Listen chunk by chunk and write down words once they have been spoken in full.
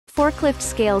Forklift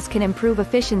scales can improve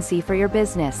efficiency for your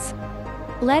business.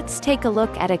 Let's take a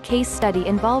look at a case study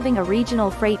involving a regional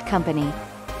freight company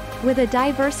with a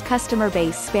diverse customer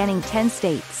base spanning 10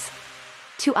 states.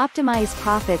 To optimize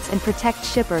profits and protect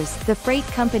shippers, the freight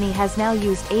company has now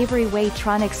used Avery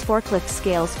Weigh-Tronix forklift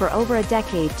scales for over a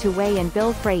decade to weigh and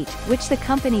bill freight, which the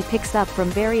company picks up from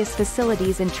various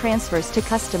facilities and transfers to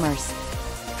customers.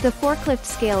 The forklift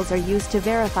scales are used to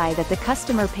verify that the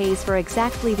customer pays for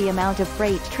exactly the amount of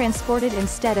freight transported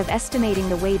instead of estimating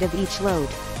the weight of each load.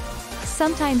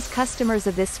 Sometimes customers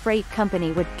of this freight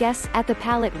company would guess at the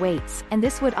pallet weights, and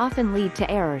this would often lead to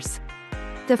errors.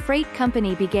 The freight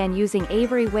company began using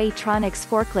Avery Weigh-Tronix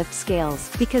forklift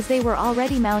scales because they were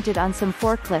already mounted on some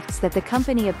forklifts that the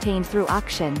company obtained through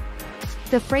auction.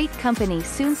 The freight company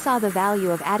soon saw the value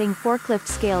of adding forklift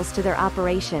scales to their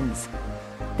operations.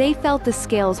 They felt the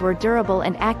scales were durable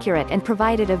and accurate and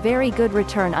provided a very good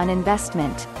return on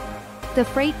investment. The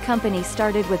freight company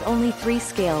started with only 3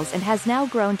 scales and has now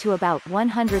grown to about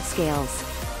 100 scales.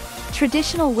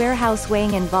 Traditional warehouse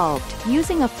weighing involved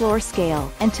using a floor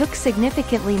scale and took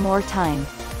significantly more time,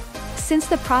 since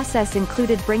the process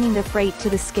included bringing the freight to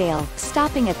the scale,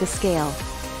 stopping at the scale,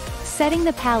 setting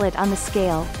the pallet on the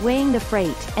scale, weighing the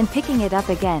freight, and picking it up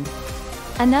again.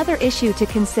 Another issue to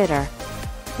consider.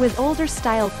 With older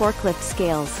style forklift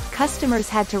scales, customers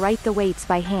had to write the weights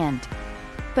by hand.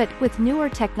 But, with newer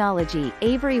technology,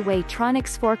 Avery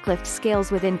Weigh-Tronix forklift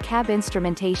scales within cab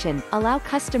instrumentation allow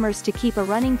customers to keep a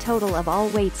running total of all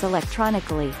weights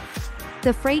electronically.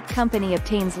 The freight company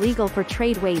obtains legal for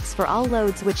trade weights for all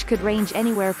loads, which could range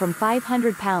anywhere from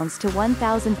 500 pounds to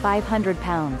 1,500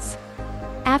 pounds.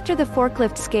 After the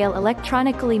forklift scale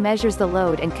electronically measures the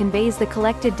load and conveys the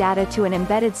collected data to an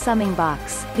embedded summing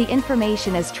box, the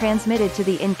information is transmitted to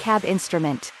the in-cab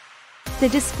instrument. The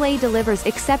display delivers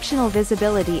exceptional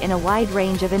visibility in a wide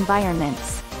range of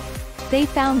environments. They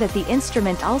found that the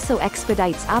instrument also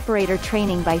expedites operator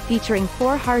training by featuring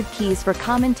 4 hard keys for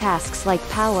common tasks like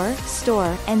power,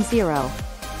 store, and zero.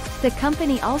 The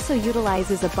company also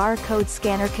utilizes a barcode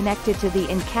scanner connected to the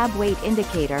in-cab weight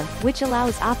indicator, which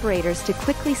allows operators to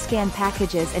quickly scan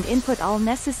packages and input all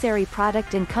necessary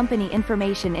product and company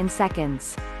information in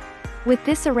seconds. With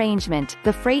this arrangement,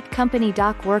 the freight company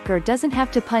dock worker doesn't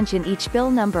have to punch in each bill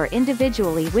number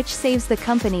individually, which saves the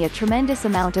company a tremendous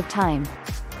amount of time.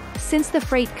 Since the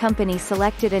freight company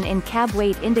selected an in-cab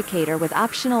weight indicator with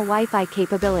optional Wi-Fi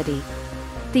capability,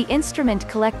 the instrument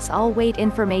collects all weight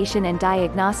information and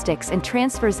diagnostics and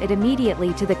transfers it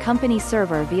immediately to the company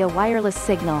server via wireless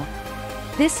signal.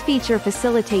 This feature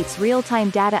facilitates real-time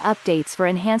data updates for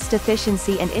enhanced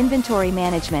efficiency and inventory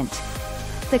management.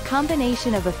 The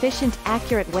combination of efficient,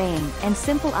 accurate weighing, and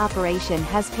simple operation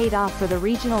has paid off for the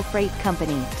regional freight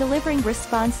company, delivering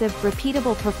responsive,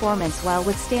 repeatable performance while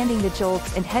withstanding the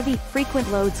jolts and heavy,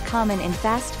 frequent loads common in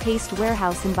fast-paced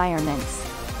warehouse environments.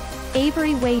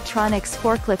 Avery Weigh-Tronix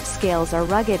forklift scales are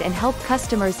rugged and help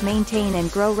customers maintain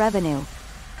and grow revenue.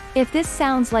 If this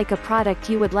sounds like a product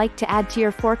you would like to add to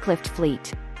your forklift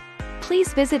fleet,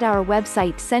 please visit our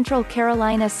website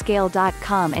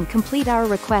centralcarolinascale.com and complete our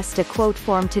request a quote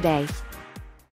form today.